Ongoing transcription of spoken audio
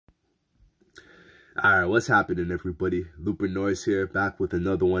Alright, what's happening, everybody? Norris here, back with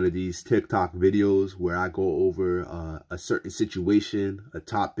another one of these TikTok videos where I go over a certain situation, a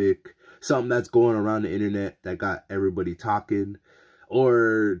topic, something that's going around the internet that got everybody talking,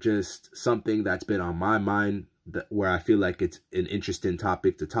 or just something that's been on my mind where I feel like it's an interesting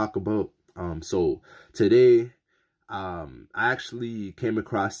topic to talk about. So today, I actually came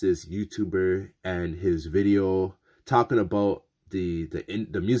across this YouTuber and his video talking about the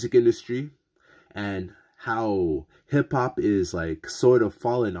music industry and how hip-hop is like sort of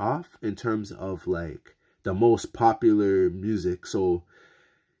falling off in terms of like the most popular music. So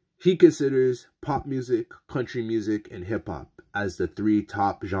he considers pop music, country music, and hip-hop as the three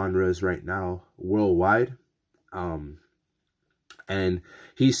top genres right now worldwide. And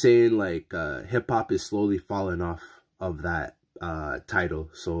he's saying like hip-hop is slowly falling off of that title.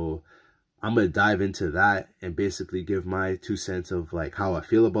 So I'm gonna dive into that and basically give my 2 cents of like how I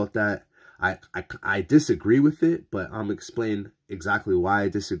feel about that. I disagree with it, but I'm explain exactly why I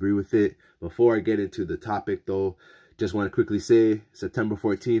disagree with it. Before I get into the topic though, just want to quickly say September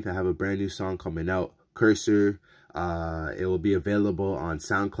 14th, I have a brand new song coming out, Cursor. It will be available on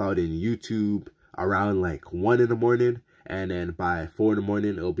Soundcloud and YouTube around like 1 in the morning. And then by 4 in the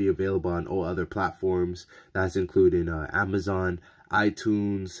morning, it'll be available on all other platforms. That's including Amazon,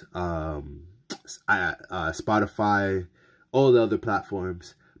 iTunes, Spotify, all the other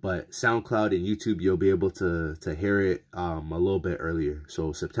platforms. But SoundCloud and YouTube, you'll be able to hear it a little bit earlier.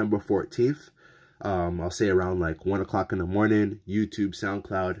 So September 14th, I'll say around like 1 o'clock in the morning, YouTube,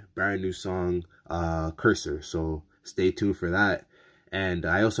 SoundCloud, brand new song, Cursor. So stay tuned for that. And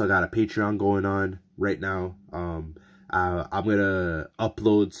I also got a Patreon going on right now. I'm going to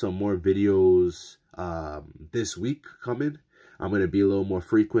upload some more videos this week coming. I'm going to be a little more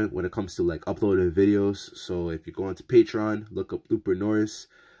frequent when it comes to like uploading videos. So if you go onto Patreon, look up Norris.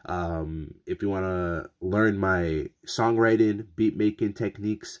 If you want to learn my songwriting, beat making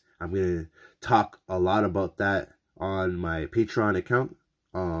techniques, I'm going to talk a lot about that on my Patreon account.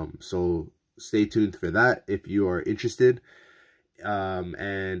 So stay tuned for that if you are interested.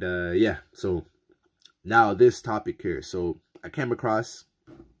 Yeah, so now this topic here. So I came across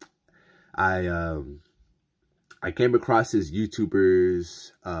this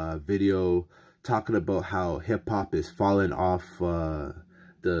YouTuber's video talking about how hip-hop is falling off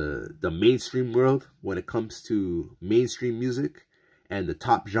the mainstream world when it comes to mainstream music and the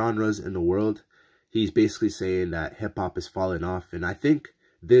top genres in the world. He's basically saying that hip-hop is falling off. And I think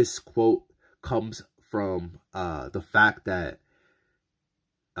this quote comes from the fact that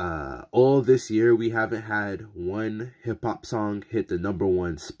all this year we haven't had one hip-hop song hit the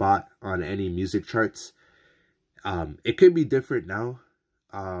 #1 spot on any music charts. It could be different now,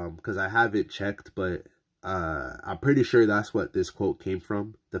 because I haven't checked, but I'm pretty sure that's what this quote came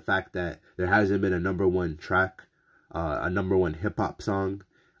from. The fact that there hasn't been a #1 track, a #1 hip-hop song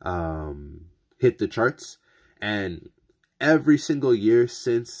hit the charts. And every single year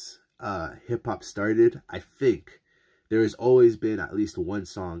since hip-hop started, I think there has always been at least one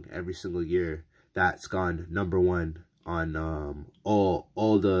song every single year that's gone #1 on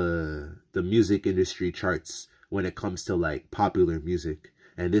all the music industry charts when it comes to like popular music.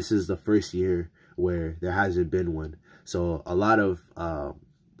 And this is the first year where there hasn't been one. So a lot of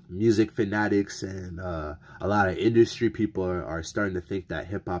music fanatics and a lot of industry people are starting to think that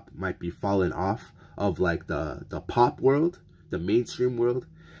hip-hop might be falling off of like the pop world, the mainstream world.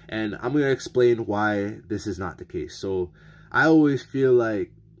 And I'm going to explain why this is not the case. So I always feel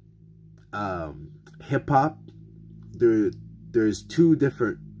like hip-hop, there's two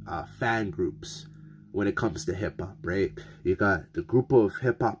different fan groups when it comes to hip-hop, right? You got the group of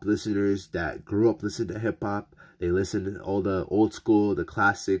hip-hop listeners that grew up listening to hip-hop. They listen to all the old school, the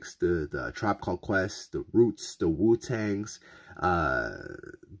classics, the Tribe Called Quest, the Roots, the Wu-Tangs,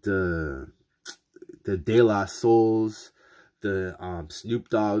 the De La Souls, the Snoop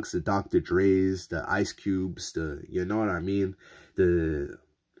Dogg's, the Dr. Dre's, the Ice Cubes, the, you know what I mean, the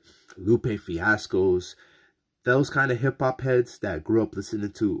Lupe Fiascos, those kind of hip-hop heads that grew up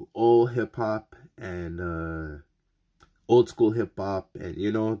listening to old hip-hop and old school hip-hop. And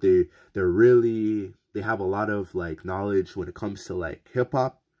you know, they have a lot of like knowledge when it comes to like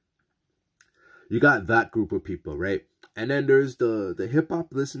hip-hop. You got that group of people, right? And then there's the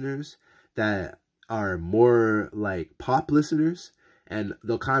hip-hop listeners that are more like pop listeners, and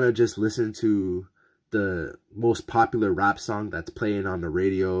they'll kind of just listen to the most popular rap song that's playing on the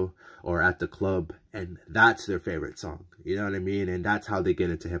radio or at the club, and that's their favorite song. You know what I mean? And that's how they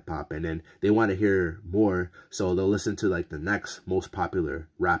get into hip-hop. And then they want to hear more, so they'll listen to like the next most popular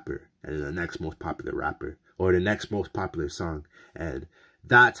rapper, and the next most popular rapper, or the next most popular song. And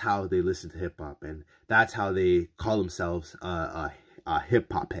that's how they listen to hip hop, and that's how they call themselves a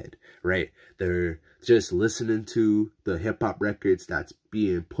hip hop head, right? They're just listening to the hip hop records that's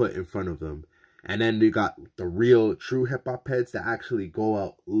being put in front of them. And then you got the real true hip hop heads that actually go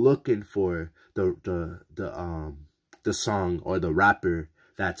out looking for the song or the rapper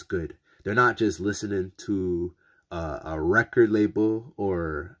that's good. They're not just listening to a record label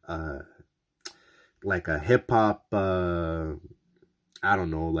or like a hip hop I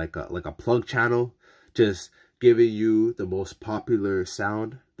don't know, like a plug channel, just giving you the most popular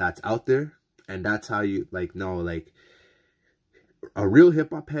sound that's out there. And that's how you know, like, a real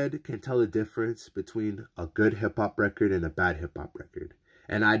hip hop head can tell the difference between a good hip hop record and a bad hip hop record.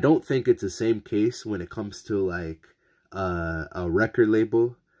 And I don't think it's the same case when it comes to like a record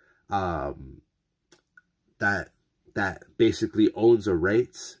label that basically owns the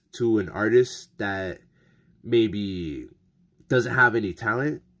rights to an artist that maybe doesn't have any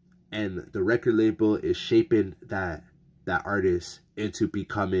talent, and the record label is shaping that artist into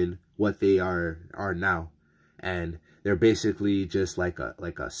becoming what they are now. And they're basically just like a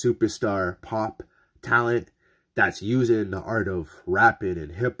superstar pop talent that's using the art of rapping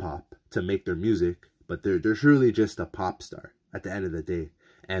and hip hop to make their music, but they're truly just a pop star at the end of the day.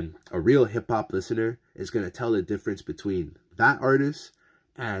 And a real hip hop listener is gonna tell the difference between that artist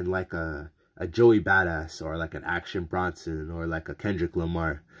and like a Joey Badass or like an Action Bronson or like a Kendrick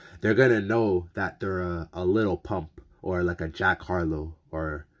Lamar. They're gonna know that they're a Little Pump or like a Jack Harlow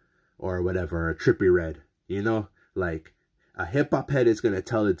or whatever, a Trippie Redd, you know? Like, a hip-hop head is going to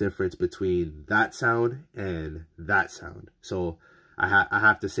tell the difference between that sound and that sound. So I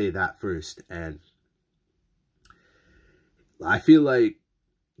have to say that first. And I feel like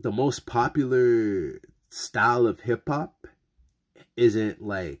the most popular style of hip-hop isn't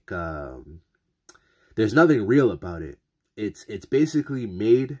like, there's nothing real about it. It's basically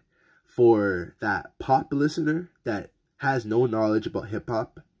made for that pop listener that has no knowledge about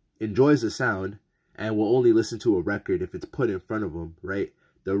hip-hop, enjoys the sound, and will only listen to a record if it's put in front of them, right?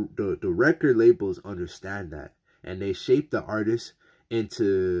 The record labels understand that, and they shape the artist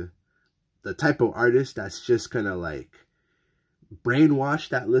into the type of artist that's just gonna like brainwash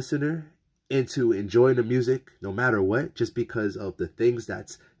that listener into enjoying the music no matter what, just because of the things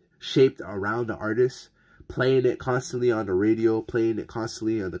that's shaped around the artist, playing it constantly on the radio, playing it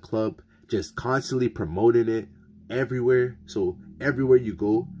constantly on the club, just constantly promoting it everywhere. So everywhere you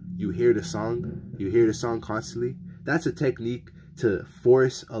go, you hear the song constantly. That's a technique to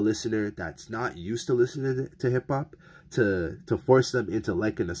force a listener that's not used to listening to hip hop to force them into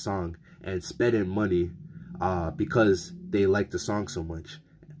liking the song and spending money because they like the song so much,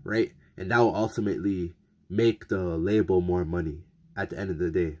 right? And that will ultimately make the label more money at the end of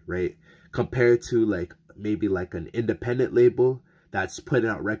the day, right? Compared to like maybe like an independent label that's putting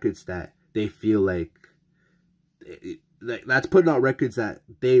out records that they feel like that's putting out records that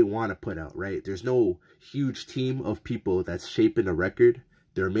they want to put out, right? There's no huge team of people that's shaping a record.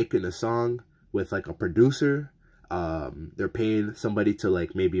 They're making a song with like a producer. They're paying somebody to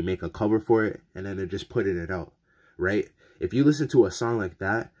like maybe make a cover for it, and then they're just putting it out, right? If you listen to a song like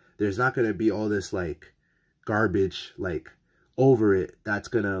that, there's not going to be all this like garbage like over it that's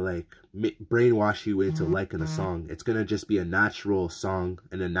going to like brainwash you into liking a song. It's going to just be a natural song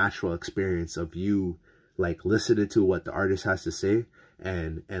and a natural experience of you like listening to what the artist has to say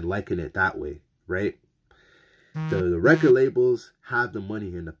and liking it that way, right? The record labels have the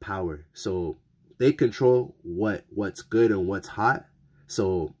money and the power, so they control what's good and what's hot.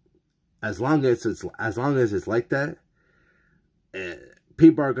 So as long as it's like that,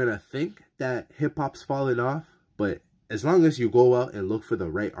 people are gonna think that hip hop's falling off. But as long as you go out and look for the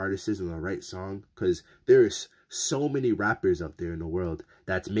right artists and the right song, because there's so many rappers out there in the world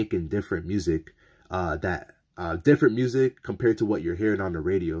that's making different music, different music compared to what you're hearing on the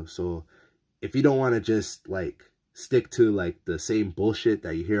radio. So if you don't want to just like stick to like the same bullshit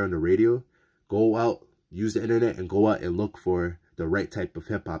that you hear on the radio, go out, use the internet, and go out and look for the right type of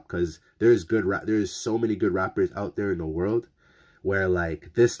hip hop, because there's so many good rappers out there in the world where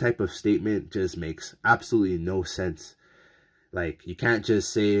like this type of statement just makes absolutely no sense. Like, you can't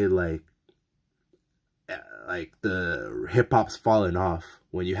just say like the hip hop's falling off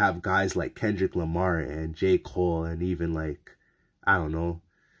when you have guys like Kendrick Lamar and J. Cole, and even like, I don't know,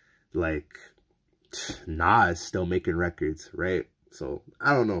 like Nas still making records, right? So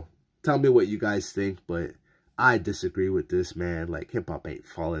I don't know. Tell me what you guys think, but I disagree with this, man. Like, hip hop ain't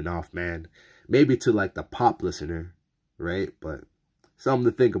falling off, man. Maybe to like the pop listener, right? But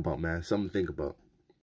something to think about, man. Something to think about.